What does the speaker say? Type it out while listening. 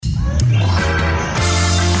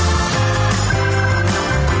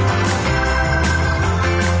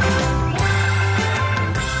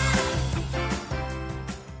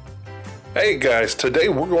Hey guys, today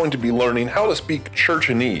we're going to be learning how to speak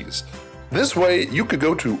churchanese. This way, you could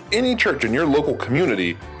go to any church in your local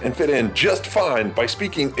community and fit in just fine by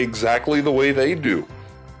speaking exactly the way they do.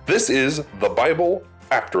 This is the Bible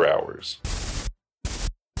After Hours.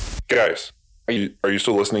 Guys, are you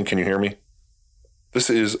still listening? Can you hear me? This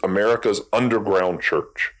is America's underground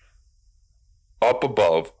church. Up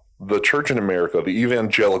above, the church in America, the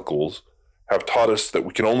Evangelicals, have taught us that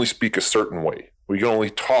we can only speak a certain way. We can only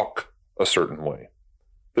talk a certain way.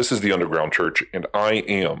 This is the underground church, and I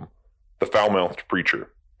am the foul-mouthed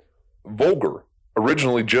preacher. Vulgar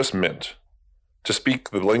originally just meant to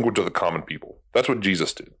speak the language of the common people. That's what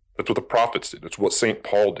Jesus did. That's what the prophets did. That's what St.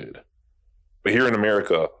 Paul did. But here in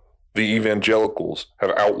America, the evangelicals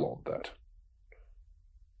have outlawed that.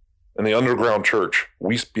 In the underground church,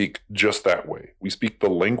 we speak just that way. We speak the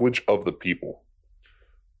language of the people.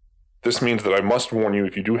 This means that I must warn you,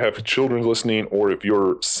 if you do have children listening, or if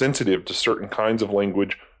you're sensitive to certain kinds of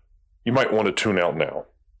language, you might want to tune out now.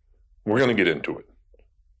 We're going to get into it.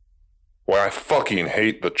 Why I fucking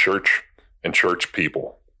hate the church and church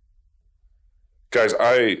people. Guys,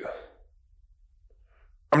 I'm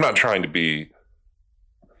not trying to be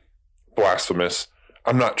blasphemous.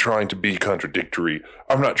 I'm not trying to be contradictory.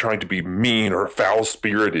 I'm not trying to be mean or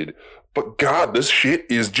foul-spirited. But God, this shit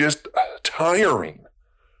is just tiring.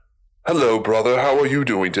 Hello, brother. How are you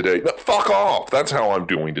doing today? No, fuck off. That's how I'm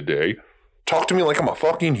doing today. Talk to me like I'm a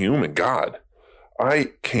fucking human. God,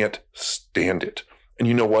 I can't stand it. And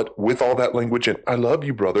you know what? With all that language and I love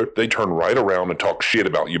you, brother, they turn right around and talk shit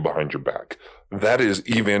about you behind your back. That is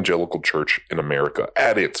Evangelical Church in America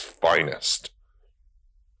at its finest.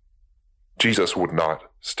 Jesus would not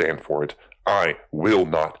stand for it. I will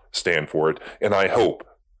not stand for it. And I hope,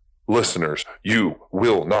 listeners, you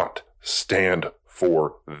will not stand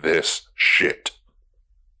for this shit.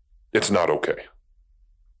 It's not okay.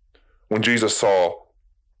 When Jesus saw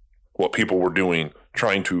what people were doing,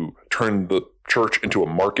 trying to turn the church into a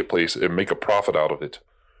marketplace and make a profit out of it.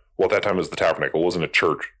 Well, at that time it was the tabernacle. It wasn't a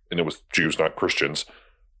church, and it was Jews, not Christians.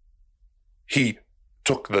 He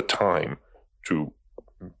took the time to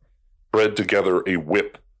thread together a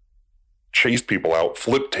whip, chase people out,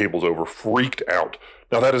 flip tables over, freaked out.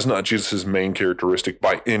 Now, that is not Jesus' main characteristic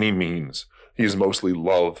by any means. He is mostly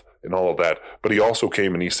love and all of that. But he also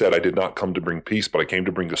came and he said, I did not come to bring peace, but I came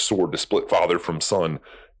to bring a sword to split father from son.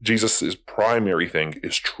 Jesus' primary thing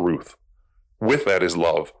is truth. With that is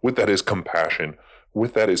love. With that is compassion.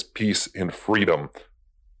 With that is peace and freedom.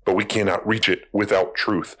 But we cannot reach it without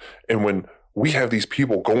truth. And when we have these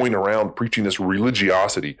people going around preaching this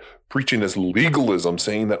religiosity, preaching this legalism,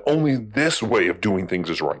 saying that only this way of doing things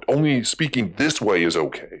is right, only speaking this way is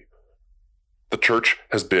okay, the church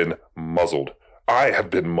has been muzzled. I have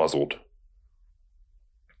been muzzled.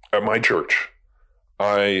 At my church,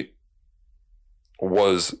 I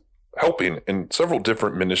was helping in several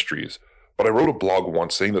different ministries, but I wrote a blog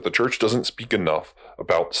once saying that the church doesn't speak enough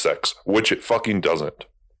about sex, which it fucking doesn't.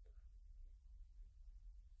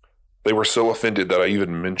 They were so offended that I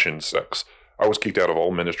even mentioned sex. I was kicked out of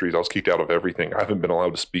all ministries. I was kicked out of everything. I haven't been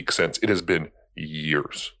allowed to speak since. It has been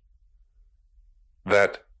years.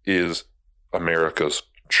 That is America's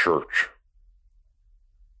church.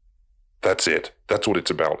 That's it. That's what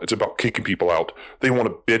it's about. It's about kicking people out. They want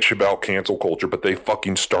to bitch about cancel culture, but they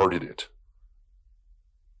fucking started it.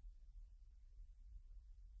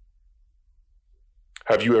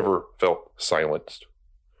 Have you ever felt silenced?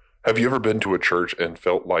 Have you ever been to a church and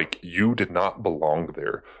felt like you did not belong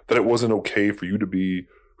there? That it wasn't okay for you to be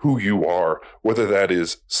who you are, whether that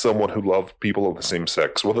is someone who loves people of the same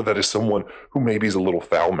sex, whether that is someone who maybe is a little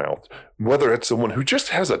foul-mouthed, whether it's someone who just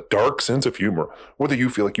has a dark sense of humor, whether you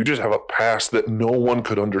feel like you just have a past that no one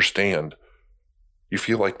could understand. You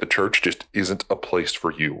feel like the church just isn't a place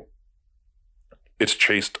for you. It's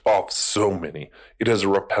chased off so many. It is a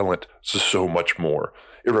repellent to so much more.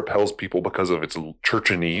 It repels people because of its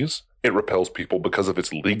churchanese. It repels people because of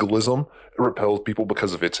its legalism. It repels people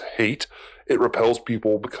because of its hate. It repels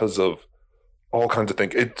people because of all kinds of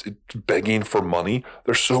things. It's begging for money.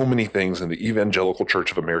 There's so many things in the Evangelical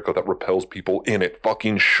Church of America that repels people, and it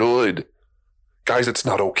fucking should. Guys, it's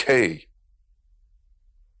not okay.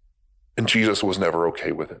 And Jesus was never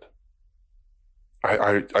okay with it.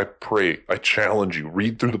 I pray, I challenge you,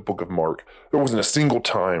 read through the book of Mark. There wasn't a single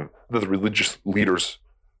time that the religious leaders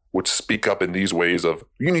would speak up in these ways of,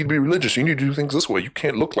 you need to be religious, you need to do things this way, you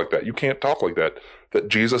can't look like that, you can't talk like that, that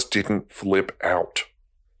Jesus didn't flip out.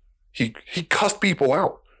 He cussed people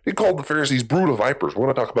out. He called the Pharisees brood of vipers. We're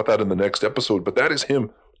going to talk about that in the next episode, but that is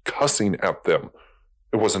him cussing at them.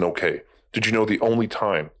 It wasn't okay. Did you know the only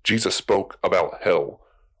time Jesus spoke about hell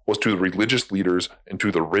was to the religious leaders and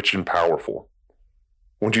to the rich and powerful.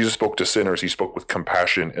 When Jesus spoke to sinners, he spoke with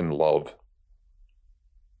compassion and love.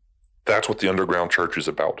 That's what the underground church is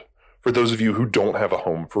about. For those of you who don't have a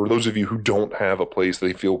home, for those of you who don't have a place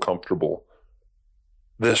they feel comfortable,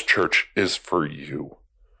 this church is for you.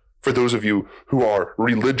 For those of you who are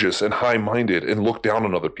religious and high-minded and look down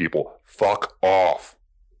on other people, fuck off.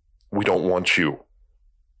 We don't want you.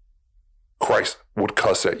 Christ would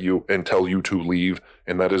cuss at you and tell you to leave,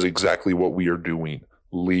 and that is exactly what we are doing.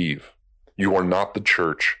 Leave. You are not the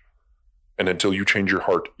church, and until you change your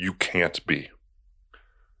heart, you can't be.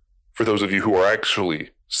 For those of you who are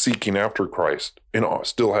actually seeking after Christ and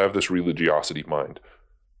still have this religiosity mind,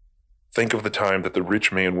 think of the time that the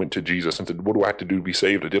rich man went to Jesus and said, what do I have to do to be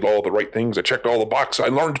saved? I did all the right things. I checked all the boxes. I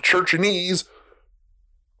learned churchanese.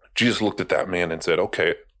 Jesus looked at that man and said,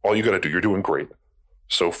 okay, all you got to do, you're doing great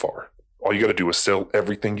so far. All you got to do is sell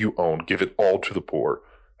everything you own, give it all to the poor,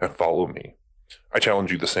 and follow me. I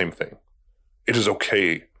challenge you the same thing. It is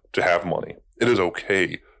okay to have money. It is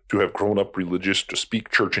okay to have grown up religious, to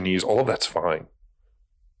speak churchanese. All of that's fine.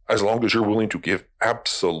 As long as you're willing to give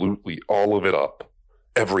absolutely all of it up.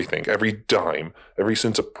 Everything, every dime, every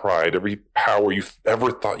sense of pride, every power you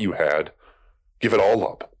ever thought you had, give it all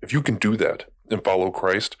up. If you can do that and follow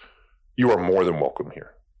Christ, you are more than welcome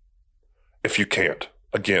here. If you can't,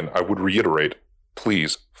 again, I would reiterate,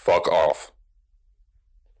 please fuck off.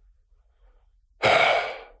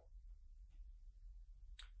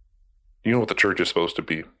 You know what the church is supposed to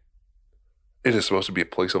be? It is supposed to be a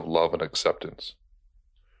place of love and acceptance.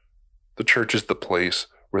 The church is the place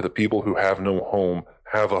where the people who have no home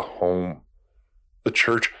have a home. The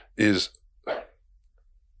church is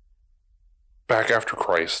back after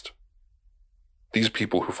Christ. These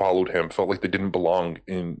people who followed him felt like they didn't belong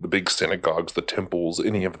in the big synagogues, the temples,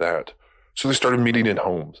 any of that. So they started meeting in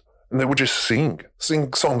homes, and they would just sing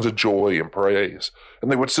songs of joy and praise.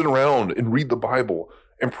 And they would sit around and read the Bible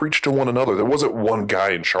and preach to one another. There wasn't one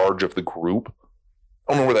guy in charge of the group.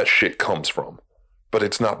 I don't know where that shit comes from, but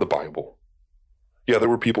it's not the Bible. Yeah, there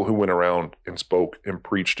were people who went around and spoke and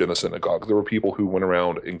preached in a synagogue. There were people who went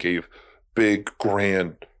around and gave big,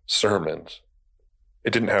 grand sermons.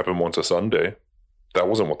 It didn't happen once a Sunday. That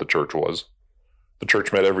wasn't what the church was. The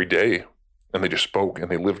church met every day, and they just spoke,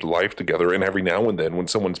 and they lived life together. And every now and then, when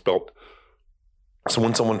someone felt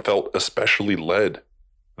especially led,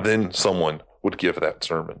 then someone would give that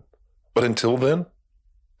sermon. But until then,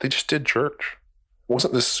 they just did church. It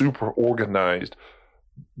wasn't this super organized,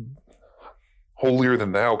 holier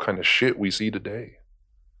than thou kind of shit we see today.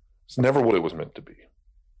 It's never what it was meant to be.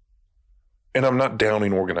 And I'm not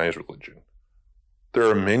downing organized religion. There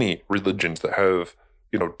are many religions that have,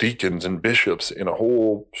 deacons and bishops and a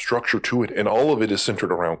whole structure to it, and all of it is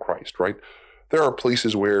centered around Christ, right? There are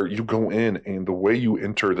places where you go in and the way you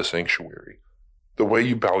enter the sanctuary, the way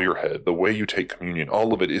you bow your head, the way you take communion,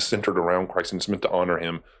 all of it is centered around Christ and it's meant to honor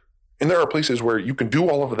him. And there are places where you can do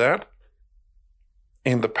all of that,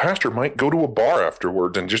 and the pastor might go to a bar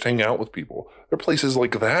afterwards and just hang out with people. There are places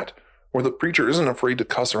like that where the preacher isn't afraid to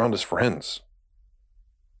cuss around his friends.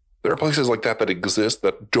 There are places like that exist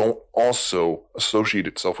that don't also associate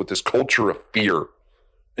itself with this culture of fear.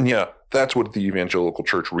 And yeah, that's what the evangelical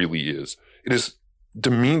church really is. It has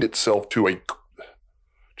demeaned itself to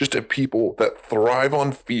just a people that thrive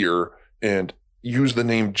on fear and use the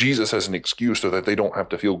name Jesus as an excuse so that they don't have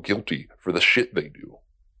to feel guilty for the shit they do.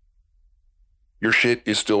 Your shit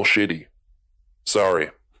is still shitty.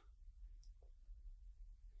 Sorry.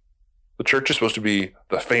 The church is supposed to be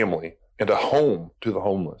the family and a home to the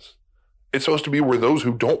homeless. It's supposed to be where those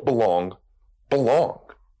who don't belong.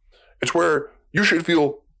 It's where you should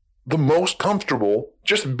feel the most comfortable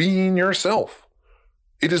just being yourself.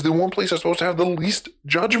 It is the one place that's supposed to have the least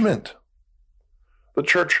judgment. The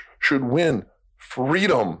church should win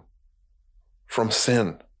freedom from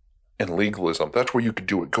sin and legalism. That's where you could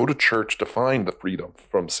do it. Go to church to find the freedom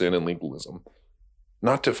from sin and legalism.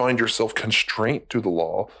 Not to find yourself constrained to the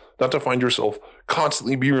law, not to find yourself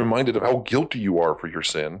constantly be reminded of how guilty you are for your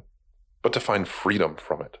sin, but to find freedom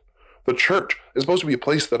from it. The church is supposed to be a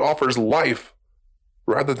place that offers life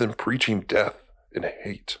rather than preaching death and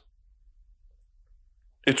hate.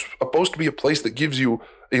 It's supposed to be a place that gives you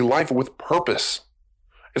a life with purpose.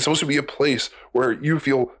 It's supposed to be a place where you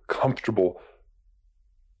feel comfortable.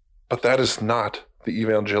 But that is not the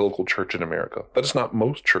evangelical church in America. That is not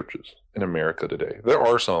most churches in America today. There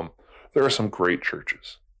are some great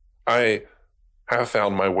churches. I have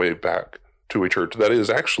found my way back to a church that is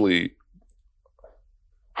actually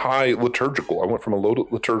high liturgical. I went from a low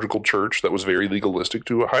liturgical church that was very legalistic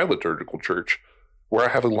to a high liturgical church where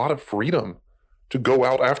I have a lot of freedom to go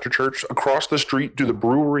out after church across the street to the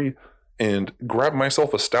brewery and grab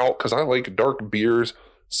myself a stout because I like dark beers,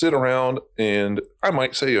 sit around, and I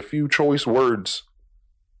might say a few choice words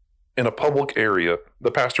in a public area.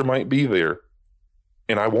 The pastor might be there,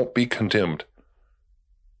 and I won't be condemned.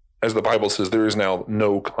 As the Bible says, there is now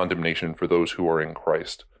no condemnation for those who are in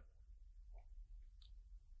Christ.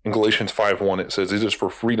 In Galatians 5:1, it says, "It is for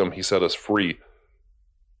freedom he set us free."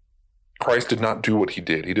 Christ did not do what he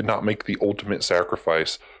did. He did not make the ultimate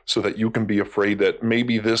sacrifice so that you can be afraid that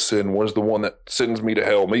maybe this sin was the one that sends me to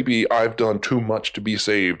hell. Maybe I've done too much to be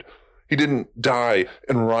saved. He didn't die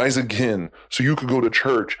and rise again so you could go to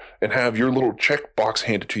church and have your little checkbox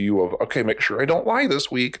handed to you of, okay, make sure I don't lie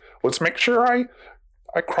this week. Let's make sure I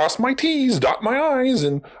cross my T's, dot my I's,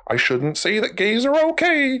 and I shouldn't say that gays are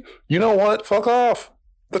okay. You know what? Fuck off.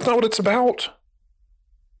 That's not what it's about.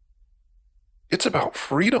 It's about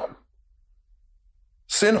freedom.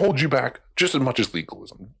 Sin holds you back just as much as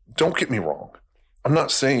legalism. Don't get me wrong. I'm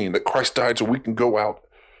not saying that Christ died so we can go out,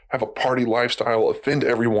 have a party lifestyle, offend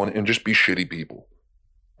everyone, and just be shitty people.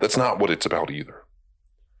 That's not what it's about either.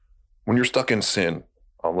 When you're stuck in sin,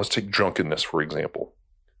 let's take drunkenness, for example,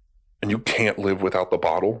 and you can't live without the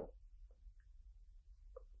bottle,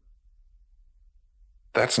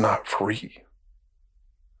 that's not free.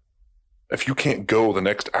 If you can't go the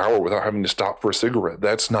next hour without having to stop for a cigarette,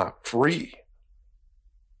 that's not free.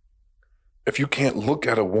 If you can't look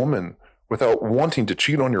at a woman without wanting to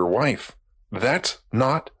cheat on your wife, that's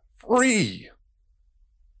not free.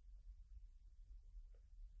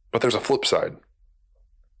 But there's a flip side.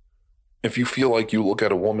 If you feel like you look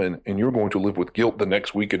at a woman and you're going to live with guilt the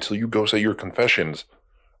next week until you go say your confessions,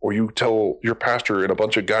 or you tell your pastor and a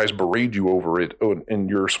bunch of guys berate you over it in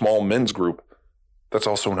your small men's group, that's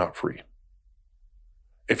also not free.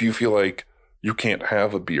 If you feel like you can't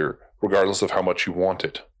have a beer regardless of how much you want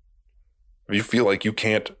it, if you feel like you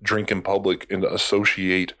can't drink in public and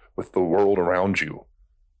associate with the world around you,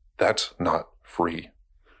 that's not free.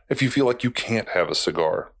 If you feel like you can't have a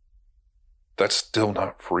cigar, that's still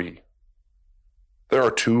not free. There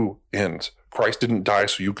are two ends. Christ didn't die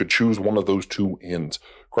so you could choose one of those two ends.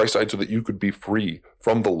 Christ died so that you could be free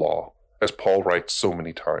from the law, as Paul writes so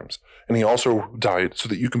many times. And he also died so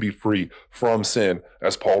that you can be free from sin,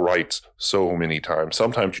 as Paul writes so many times.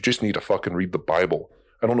 Sometimes you just need to fucking read the Bible.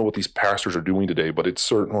 I don't know what these pastors are doing today, but it's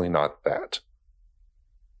certainly not that.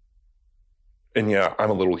 And yeah,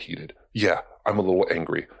 I'm a little heated. Yeah, I'm a little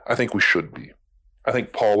angry. I think we should be. I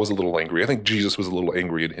think Paul was a little angry. I think Jesus was a little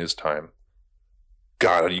angry in his time.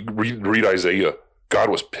 God, you read Isaiah.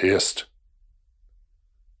 God was pissed.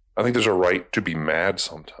 I think there's a right to be mad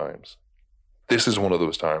sometimes. This is one of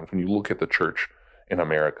those times when you look at the church in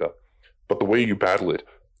America, but the way you battle it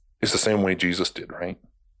is the same way Jesus did, right?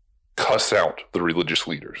 Cuss out the religious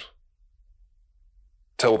leaders.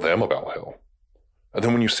 Tell them about hell. And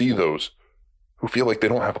then when you see those who feel like they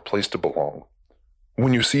don't have a place to belong,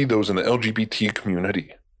 when you see those in the LGBT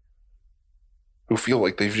community who feel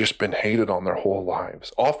like they've just been hated on their whole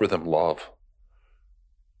lives, offer them love.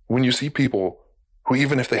 When you see people who,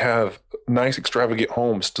 even if they have nice, extravagant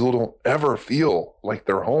homes, still don't ever feel like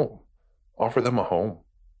they're home, offer them a home.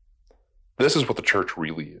 This is what the church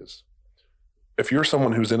really is. If you're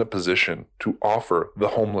someone who's in a position to offer the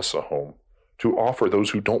homeless a home, to offer those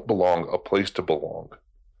who don't belong a place to belong,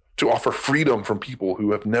 to offer freedom from people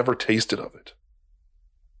who have never tasted of it,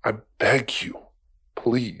 I beg you,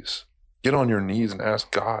 please, get on your knees and ask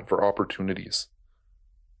God for opportunities.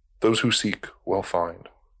 Those who seek will find.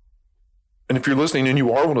 And if you're listening and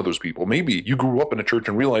you are one of those people, maybe you grew up in a church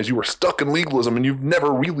and realized you were stuck in legalism and you've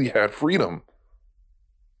never really had freedom.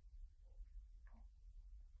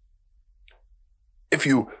 If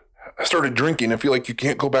you started drinking and feel like you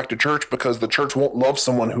can't go back to church because the church won't love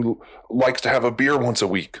someone who likes to have a beer once a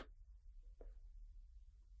week.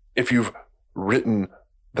 If you've written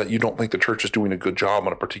that you don't think the church is doing a good job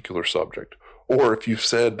on a particular subject, or if you've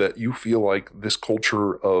said that you feel like this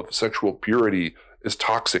culture of sexual purity is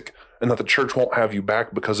toxic and that the church won't have you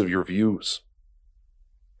back because of your views.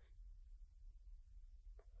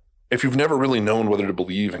 If you've never really known whether to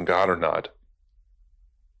believe in God or not,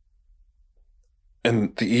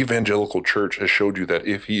 and the Evangelical Church has showed you that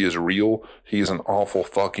if he is real, he is an awful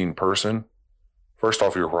fucking person, first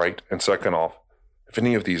off, you're right. And second off, if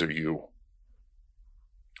any of these are you,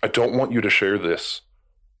 I don't want you to share this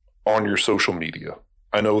on your social media.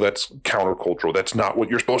 I know that's countercultural. That's not what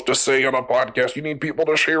you're supposed to say on a podcast. You need people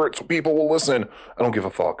to share it so people will listen. I don't give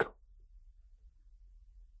a fuck.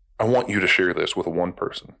 I want you to share this with one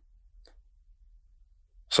person.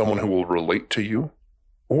 Someone who will relate to you,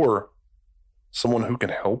 or someone who can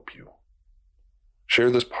help you. Share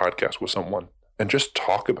this podcast with someone and just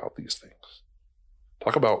talk about these things.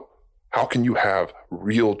 Talk about how can you have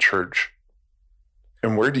real church,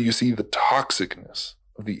 and where do you see the toxicness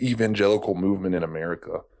of the evangelical movement in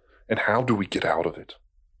America, and how do we get out of it?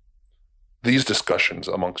 These discussions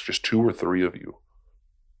amongst just 2 or 3 of you,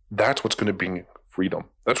 that's what's going to bring freedom.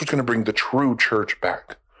 That's what's going to bring the true church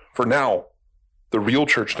back. For now, the real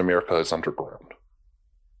church in America is underground,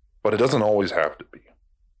 but it doesn't always have to be.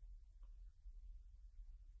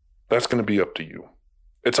 That's going to be up to you.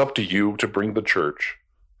 It's up to you to bring the church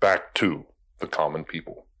back to the common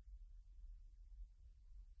people.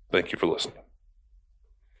 Thank you for listening.